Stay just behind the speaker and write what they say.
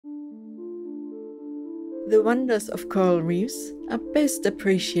The wonders of coral reefs are best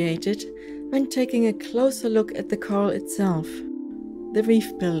appreciated when taking a closer look at the coral itself, the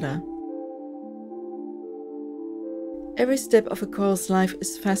reef builder. Every step of a coral's life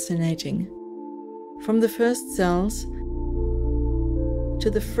is fascinating, from the first cells to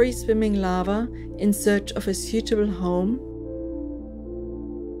the free-swimming larva in search of a suitable home,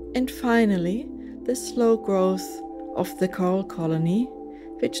 and finally the slow growth of the coral colony,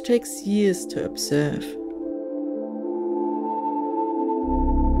 which takes years to observe.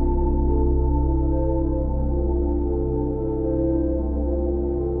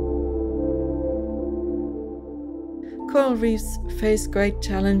 Coral reefs face great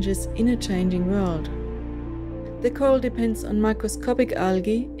challenges in a changing world. The coral depends on microscopic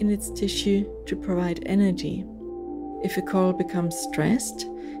algae in its tissue to provide energy. If a coral becomes stressed,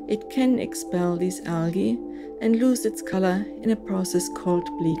 it can expel these algae and lose its color in a process called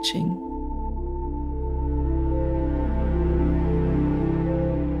bleaching.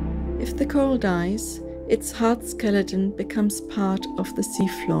 If the coral dies, its hard skeleton becomes part of the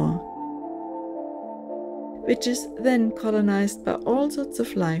seafloor, which is then colonized by all sorts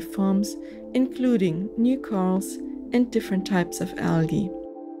of life forms, including new corals and different types of algae.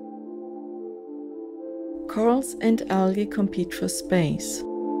 Corals and algae compete for space.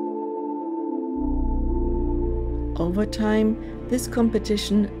 Over time, this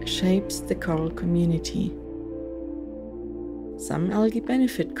competition shapes the coral community. Some algae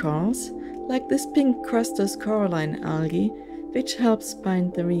benefit corals, like this pink crustose coralline algae, which helps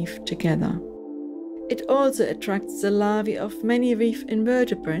bind the reef together. It also attracts the larvae of many reef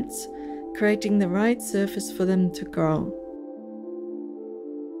invertebrates, creating the right surface for them to grow.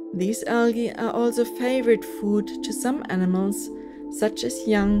 These algae are also favorite food to some animals, such as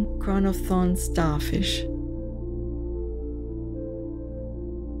young crown-of-thorns starfish.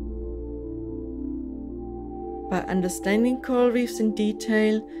 By understanding coral reefs in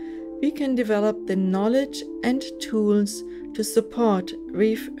detail, we can develop the knowledge and tools to support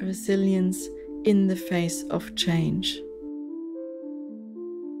reef resilience in the face of change.